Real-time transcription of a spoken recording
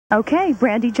Okay,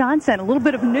 Brandy Johnson, a little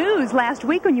bit of news last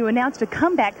week when you announced a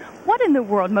comeback. What in the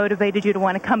world motivated you to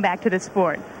want to come back to the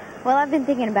sport? Well, I've been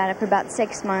thinking about it for about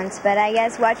 6 months, but I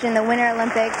guess watching the Winter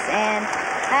Olympics, and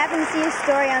I happened to see a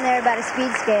story on there about a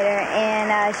speed skater,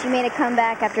 and she made a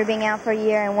comeback after being out for a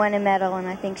year and won a medal, and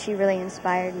I think she really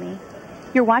inspired me.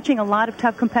 You're watching a lot of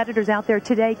tough competitors out there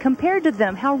today. Compared to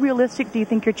them, how realistic do you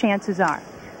think your chances are?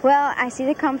 Well, I see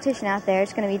the competition out there.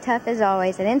 It's going to be tough as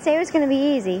always. I didn't say it was going to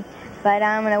be easy, but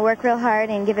I'm going to work real hard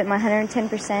and give it my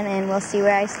 110%, and we'll see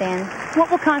where I stand.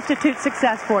 What will constitute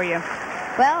success for you?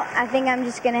 Well, I think I'm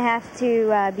just going to have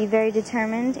to be very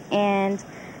determined, and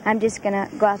I'm just going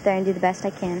to go out there and do the best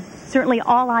I can. Certainly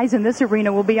all eyes in this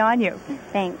arena will be on you.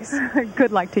 Thanks.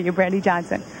 Good luck to you, Brandy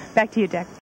Johnson. Back to you, Dick.